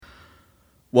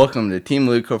Welcome to Team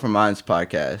Luke for Minds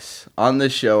podcast. On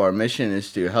this show, our mission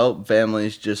is to help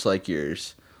families just like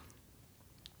yours.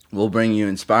 We'll bring you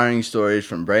inspiring stories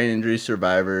from brain injury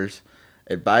survivors,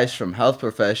 advice from health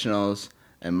professionals,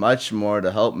 and much more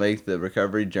to help make the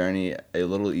recovery journey a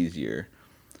little easier.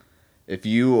 If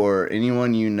you or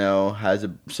anyone you know has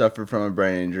suffered from a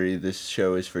brain injury, this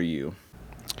show is for you.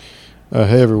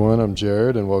 Hey everyone, I'm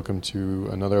Jared, and welcome to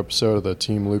another episode of the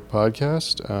Team Luke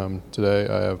podcast. Today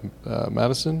I have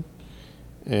Madison,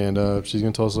 and she's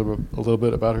going to tell us a little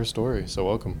bit about her story. So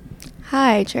welcome.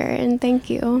 Hi, Jared. Thank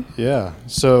you. Yeah.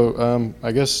 So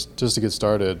I guess just to get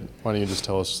started, why don't you just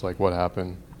tell us what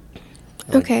happened?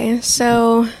 Okay.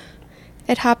 So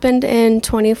it happened in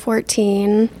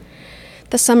 2014,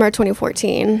 the summer of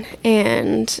 2014,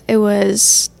 and it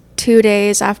was 2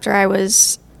 days after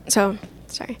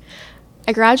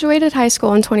I graduated high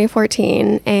school in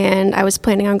 2014, and I was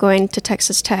planning on going to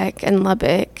Texas Tech in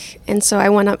Lubbock. And so I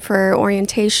went up for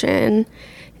orientation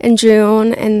in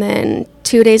June, and then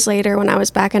 2 days later when I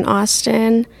was back in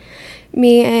Austin,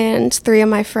 me and 3 of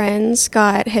my friends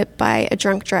got hit by a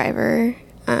drunk driver.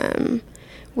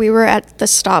 We were at the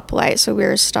stoplight, so we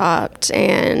were stopped,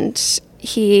 and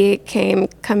he came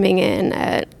coming in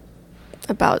at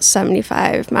about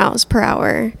 75 miles per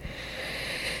hour.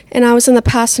 And I was in the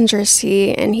passenger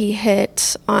seat, and he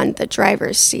hit on the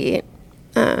driver's seat.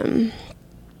 And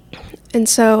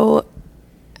so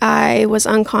I was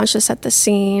unconscious at the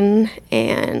scene,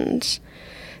 and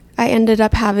I ended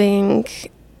up having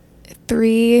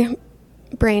 3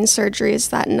 brain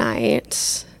surgeries that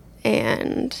night.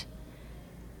 And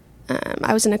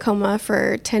I was in a coma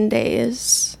for 10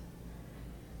 days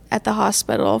at the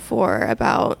hospital for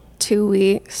about 2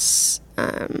 weeks.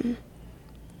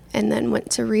 And then went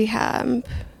to rehab,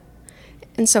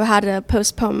 and so had to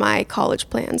postpone my college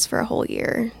plans for a whole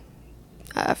year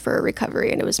for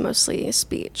recovery, and it was mostly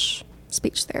speech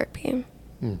therapy.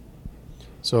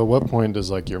 So at what point does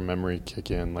your memory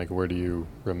kick in? Where do you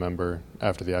remember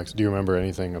after the accident? Do you remember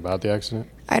anything about the accident?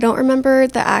 I don't remember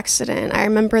the accident. I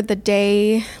remember the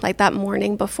day, that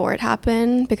morning before it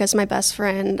happened, because my best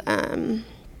friend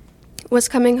was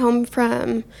coming home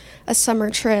from a summer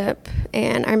trip,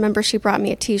 and I remember she brought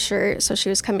me a t-shirt, so she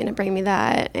was coming to bring me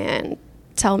that and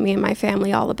tell me and my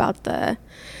family all about the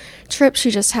trip she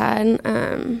just had.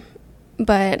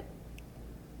 But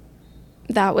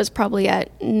that was probably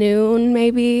at noon,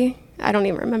 maybe. I don't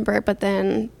even remember. But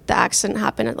then the accident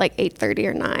happened at 8:30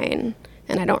 or 9,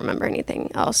 and I don't remember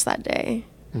anything else that day.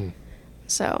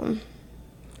 So,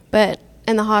 but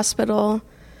in the hospital,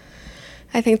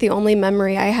 I think the only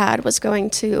memory I had was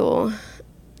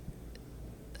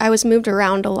I was moved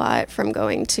around a lot from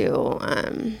going to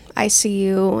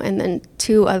ICU and then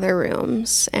 2 other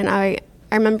rooms. And I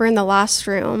remember in the last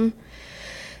room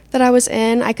that I was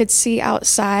in, I could see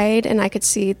outside, and I could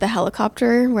see the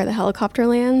helicopter, where the helicopter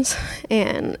lands.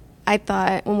 And I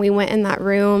thought when we went in that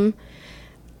room,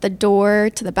 the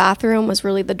door to the bathroom was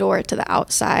really the door to the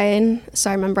outside. So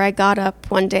I remember I got up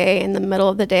one day in the middle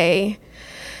of the day.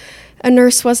 A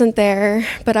nurse wasn't there,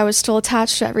 but I was still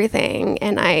attached to everything,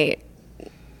 and I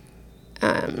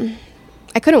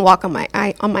couldn't walk on my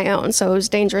own, so it was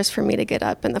dangerous for me to get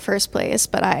up in the first place.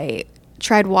 But I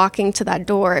tried walking to that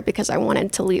door because I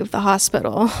wanted to leave the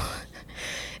hospital.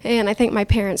 And I think my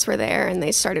parents were there, and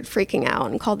they started freaking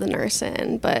out and called the nurse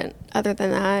in. But other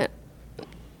than that,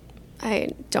 I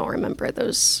don't remember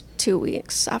those 2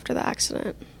 weeks after the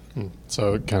accident.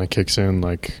 So it kind of kicks in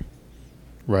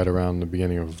right around the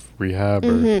beginning of rehab?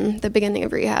 Or? The beginning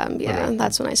of rehab, yeah. Okay.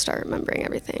 That's when I start remembering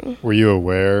everything. Were you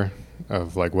aware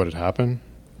of what had happened?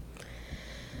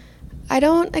 I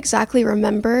don't exactly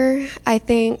remember. I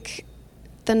think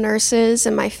the nurses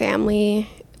and my family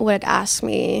would ask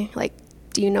me,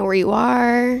 do you know where you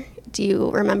are? Do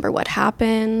you remember what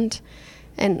happened?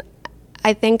 And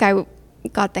I think I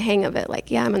got the hang of it.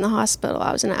 Yeah, I'm in the hospital.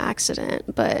 I was in an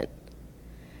accident. But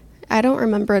I don't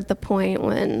remember the point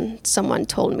when someone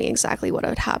told me exactly what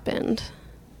had happened.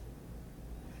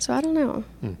 So I don't know.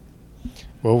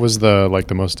 What was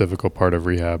the most difficult part of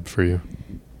rehab for you?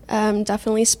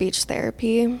 Definitely speech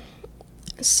therapy.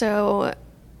 So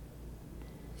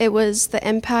it was the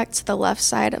impact to the left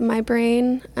side of my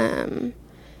brain. And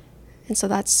so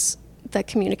that's the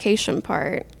communication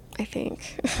part, I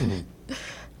think.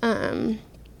 And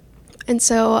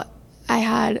so I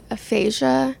had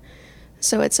aphasia.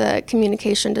 So it's a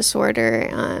communication disorder.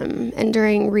 And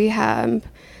during rehab,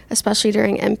 especially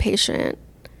during inpatient,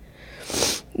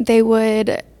 they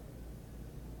would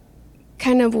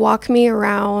kind of walk me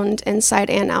around inside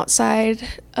and outside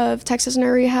of Texas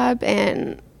Neuro Rehab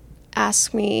and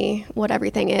ask me what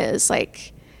everything is,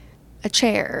 like a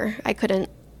chair. I couldn't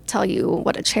tell you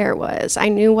what a chair was. I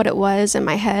knew what it was in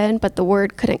my head, but the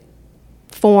word couldn't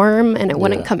form and it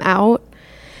wouldn't come out.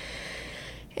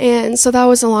 And so that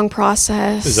was a long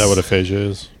process. Is that what aphasia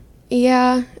is?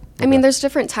 Yeah. I mean, there's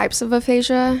different types of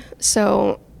aphasia,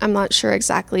 so I'm not sure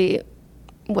exactly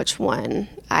which one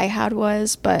I had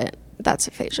was, but that's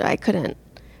aphasia. I couldn't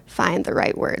find the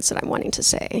right words that I'm wanting to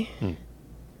say.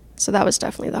 So that was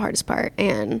definitely the hardest part.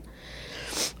 And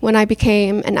when I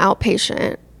became an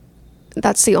outpatient,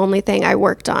 that's the only thing I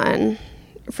worked on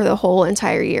for the whole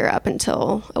entire year up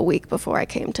until a week before I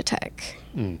came to Tech.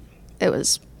 It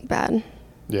was bad.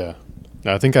 Yeah.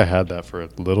 I think I had that for a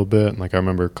little bit. Like I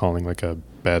remember calling like a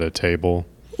bed a table.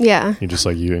 Yeah. You just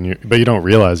like but you don't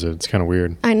realize it. It's kind of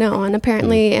weird. I know. And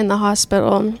apparently in the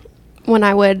hospital, when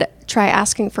I would try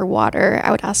asking for water,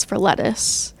 I would ask for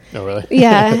lettuce. Oh, really?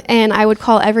 Yeah. And I would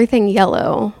call everything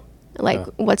yellow. Like,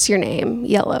 what's your name?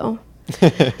 Yellow.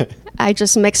 I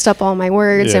just mixed up all my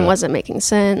words and wasn't making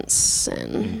sense.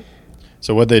 And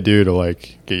so what'd they do to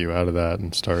like get you out of that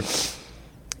and start?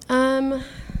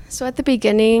 So at the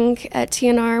beginning at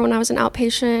TNR, when I was an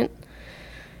outpatient,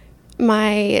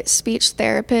 my speech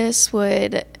therapist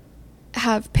would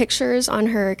have pictures on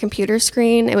her computer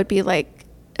screen. It would be like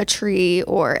a tree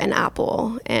or an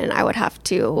apple, and I would have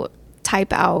to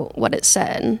type out what it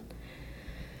said.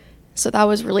 So that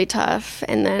was really tough.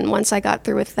 And then once I got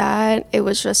through with that, it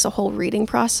was just a whole reading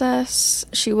process.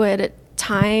 She would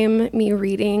time me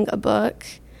reading a book.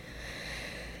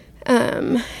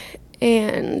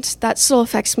 And that still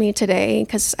affects me today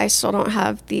because I still don't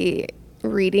have the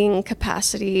reading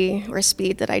capacity or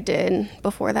speed that I did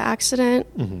before the accident.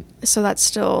 So that's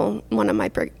still one of my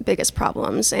biggest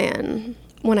problems. And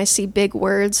when I see big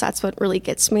words, that's what really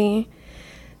gets me,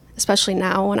 especially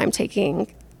now when I'm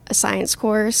taking a science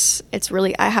course. It's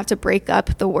really, I have to break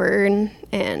up the word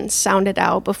and sound it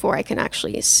out before I can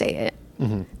actually say it.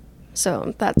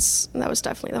 So that was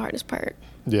definitely the hardest part.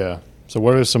 Yeah. So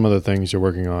what are some of the things you're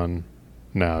working on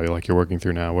now? You're working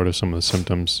through now. What are some of the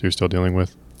symptoms you're still dealing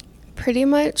with? Pretty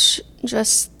much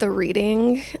just the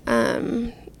reading.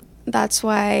 That's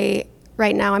why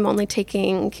right now I'm only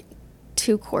taking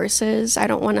 2 courses. I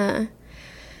don't want to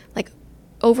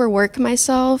overwork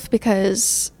myself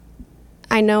because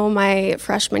I know my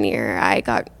freshman year I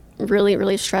got really,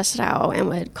 really stressed out and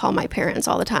would call my parents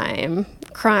all the time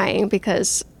crying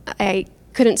because I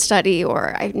couldn't study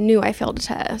or I knew I failed a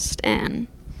test. And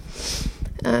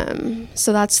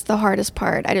so that's the hardest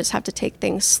part. I just have to take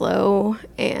things slow,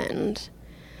 and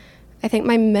I think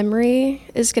my memory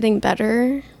is getting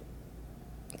better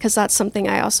because that's something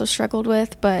I also struggled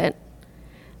with. But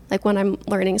like when I'm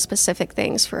learning specific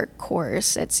things for a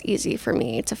course, it's easy for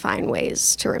me to find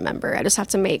ways to remember. I just have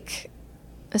to make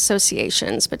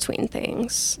associations between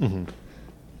things.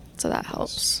 So that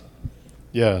helps.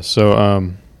 Yeah.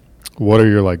 So what are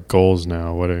your goals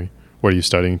now? What are you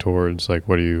studying towards?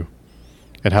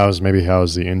 And how has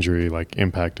the injury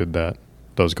impacted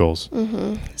those goals?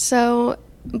 So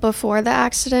before the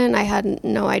accident, I had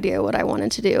no idea what I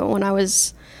wanted to do. When I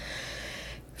was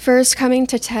first coming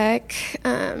to Tech,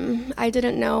 I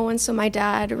didn't know, and so my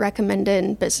dad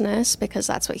recommended business because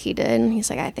that's what he did. He's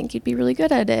like, I think you'd be really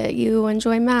good at it. You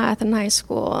enjoy math in high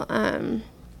school.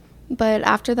 But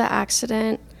after the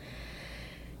accident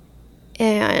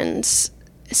and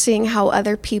seeing how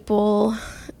other people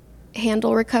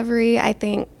handle recovery, I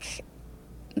think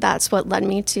that's what led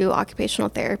me to occupational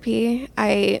therapy.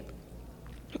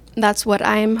 That's what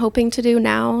I'm hoping to do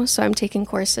now. So I'm taking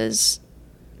courses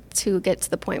to get to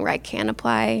the point where I can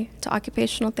apply to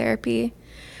occupational therapy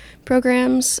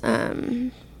programs.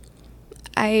 When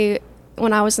I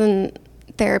was in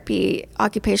therapy,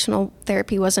 occupational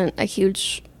therapy wasn't a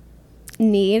huge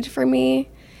need for me,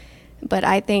 but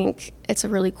I think it's a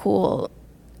really cool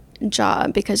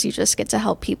job because you just get to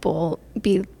help people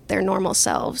be their normal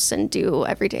selves and do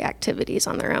everyday activities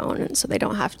on their own, and so they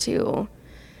don't have to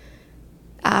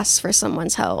ask for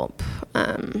someone's help.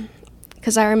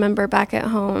 Because I remember back at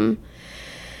home,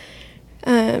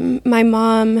 my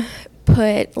mom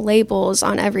put labels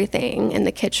on everything in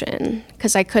the kitchen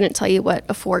because I couldn't tell you what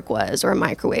a fork was or a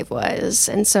microwave was,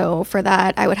 and so for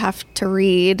that I would have to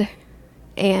read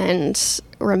and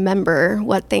remember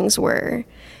what things were.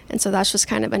 And so that's just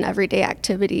kind of an everyday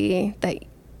activity that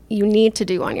you need to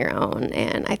do on your own.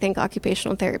 And I think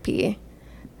occupational therapy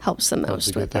helps the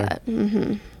most with that.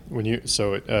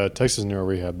 Texas Neuro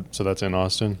Rehab, so that's in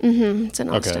Austin? It's in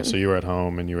Austin. Okay, so you were at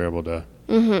home and you were able to...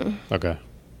 Okay.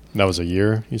 That was a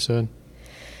year, you said?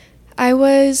 I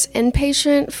was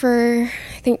inpatient for,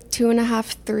 I think, 2.5,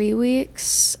 3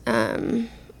 weeks. And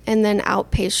then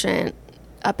outpatient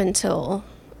up until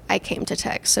I came to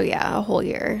Tech. So yeah, a whole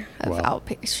year of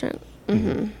outpatient.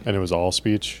 And it was all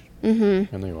speech? And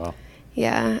then, wow.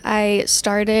 Yeah, I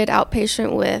started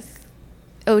outpatient with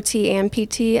OT and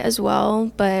PT as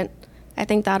well, but I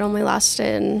think that only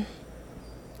lasted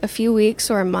a few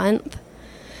weeks or a month.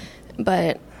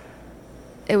 But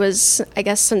it was, I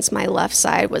guess, since my left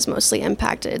side was mostly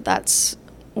impacted, that's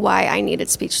why I needed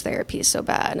speech therapy so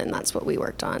bad, and that's what we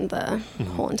worked on the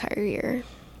whole entire year.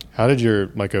 How did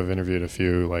I've interviewed a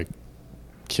few, like,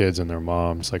 kids and their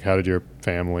moms. Like, how did your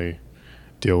family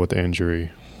deal with the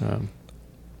injury?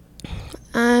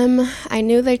 I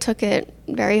knew they took it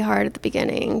very hard at the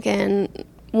beginning, and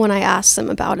when I asked them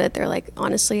about it, they're like,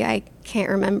 honestly, I can't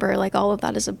remember. Like, all of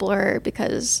that is a blur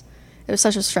because it was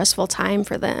such a stressful time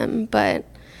for them, but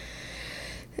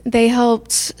they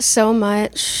helped so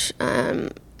much.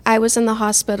 I was in the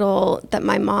hospital that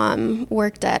my mom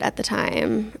worked at the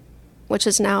time, which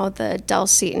is now the Del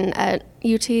Seton at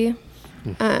UT.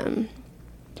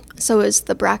 So it was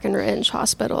the Brackenridge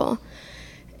Hospital.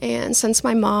 And since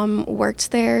my mom worked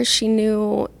there, she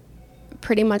knew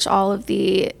pretty much all of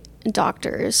the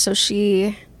doctors. So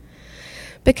she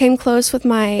became close with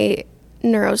my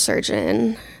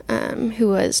neurosurgeon, who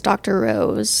was Dr.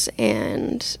 Rose.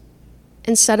 And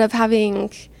instead of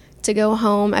having to go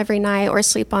home every night or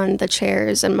sleep on the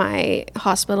chairs in my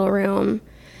hospital room,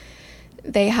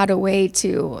 they had a way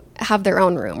to have their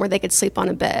own room where they could sleep on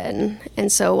a bed.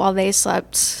 And so while they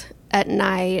slept at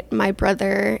night, my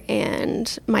brother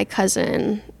and my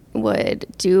cousin would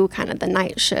do kind of the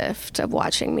night shift of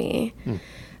watching me.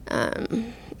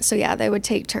 So yeah, they would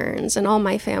take turns, and all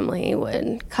my family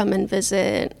would come and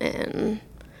visit, and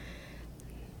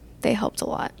they helped a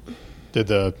lot. Did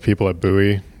the people at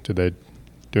Bowie, did they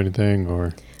do anything,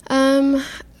 or?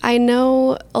 I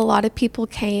know a lot of people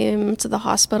came to the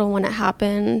hospital when it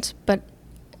happened, but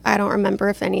I don't remember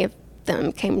if any of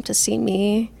them came to see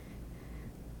me,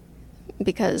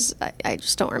 because I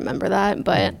just don't remember that.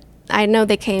 But I know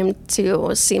they came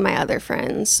to see my other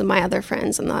friends,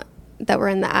 that were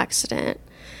in the accident.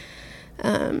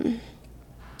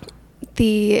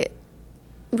 The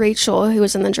Rachel, who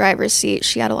was in the driver's seat,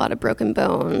 she had a lot of broken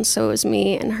bones, so it was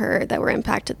me and her that were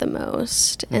impacted the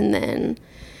most. And then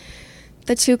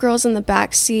the two girls in the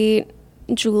back seat,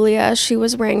 Julia, she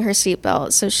was wearing her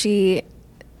seatbelt, so she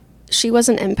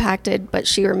wasn't impacted, but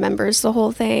she remembers the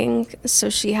whole thing. So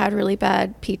she had really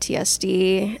bad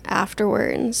PTSD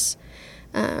afterwards.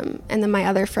 And then my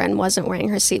other friend wasn't wearing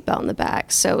her seatbelt in the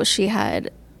back, so she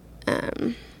had,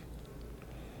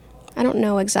 I don't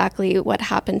know exactly what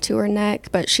happened to her neck,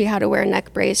 but she had to wear a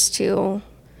neck brace too,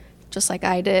 just like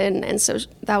I did. And so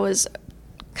that was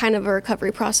kind of a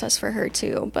recovery process for her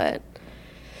too. But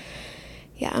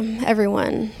yeah,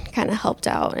 everyone kind of helped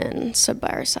out and stood by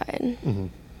our side. Mm-hmm.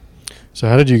 So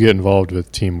how did you get involved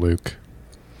with Team Luke?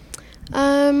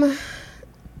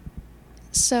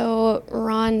 So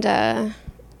Rhonda,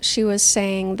 she was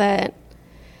saying that,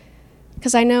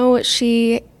 because I know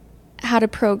she had a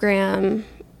program.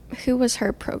 Who was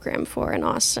her program for in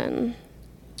Austin?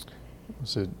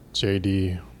 Was it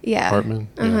J.D. Yeah. Hartman?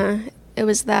 Yeah. It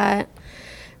was that.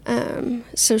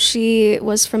 So she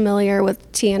was familiar with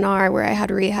TNR, where I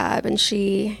had rehab, and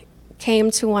she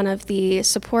came to one of the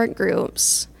support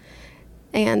groups,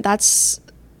 and that's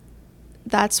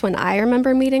when I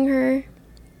remember meeting her.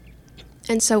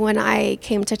 And so when I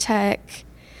came to Tech,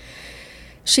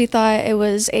 she thought it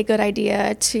was a good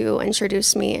idea to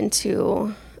introduce me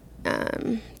into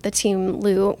the Team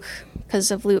Luke because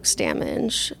of Luke's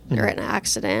damage or an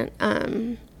accident.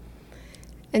 And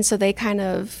so they kind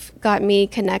of got me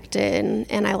connected,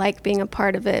 and I like being a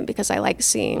part of it because I like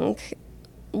seeing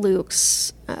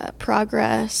Luke's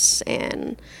progress,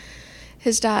 and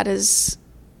his dad is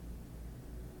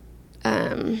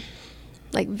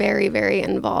like very, very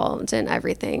involved in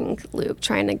everything Luke,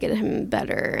 trying to get him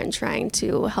better and trying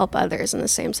to help others in the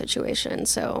same situation.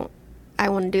 So I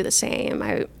want to do the same.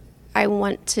 I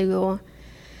want to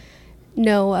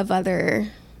know of other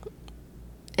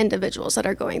individuals that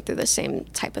are going through the same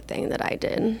type of thing that I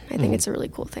did. I think it's a really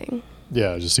cool thing.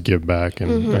 Yeah, just to give back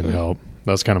and help.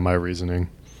 That's kind of my reasoning.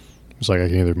 It's like I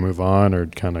can either move on or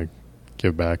kind of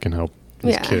give back and help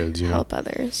these kids. Help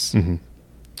others. Mm-hmm.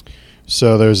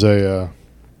 So there's a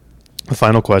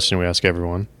final question we ask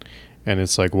everyone, and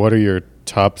it's like, what are your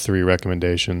top 3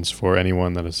 recommendations for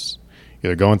anyone that is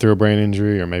either going through a brain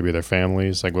injury or maybe their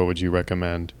families? Like, what would you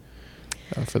recommend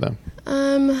for them?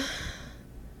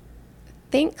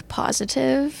 Think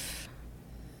positive.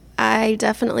 I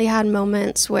definitely had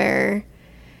moments where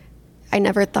I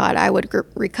never thought I would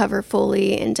recover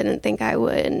fully and didn't think I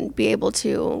would be able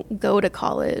to go to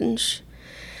college.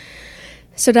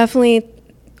 So definitely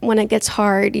when it gets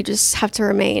hard, you just have to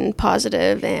remain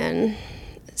positive and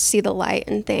see the light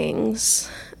in things.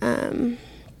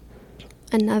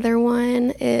 Another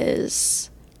one is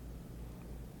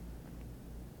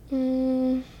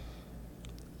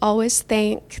always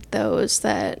thank those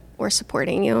that were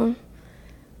supporting you,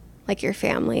 like your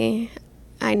family.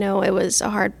 I know it was a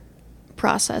hard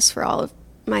process for all of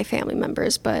my family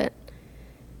members, but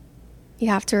you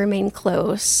have to remain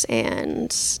close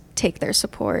and take their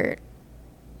support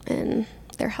and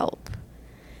their help.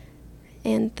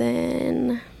 And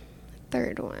then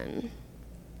third one.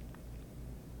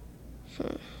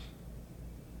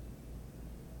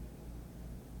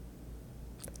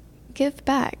 Give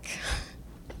back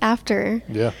after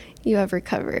you have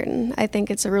recovered. I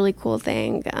think it's a really cool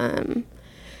thing.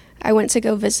 I went to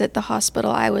go visit the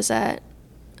hospital I was at,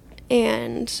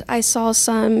 and I saw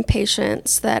some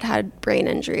patients that had brain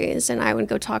injuries, and I would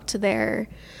go talk to their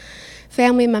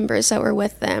family members that were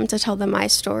with them to tell them my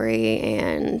story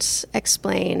and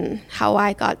explain how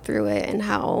I got through it and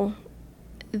how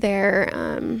their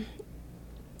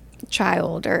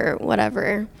child or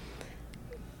whatever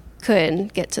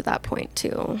could get to that point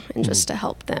too, and just to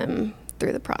help them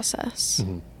through the process.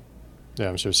 Yeah,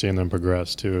 I'm sure seeing them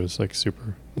progress too is like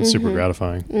super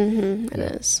gratifying. It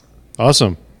is.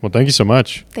 Awesome. Well, thank you so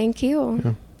much. Thank you.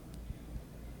 Yeah.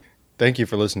 Thank you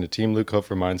for listening to Team Luke Hope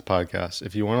for Minds podcast.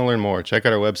 If you want to learn more, check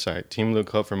out our website,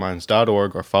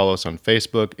 teamlukehopeforminds.org, or follow us on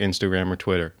Facebook, Instagram, or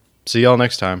Twitter. See y'all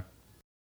next time.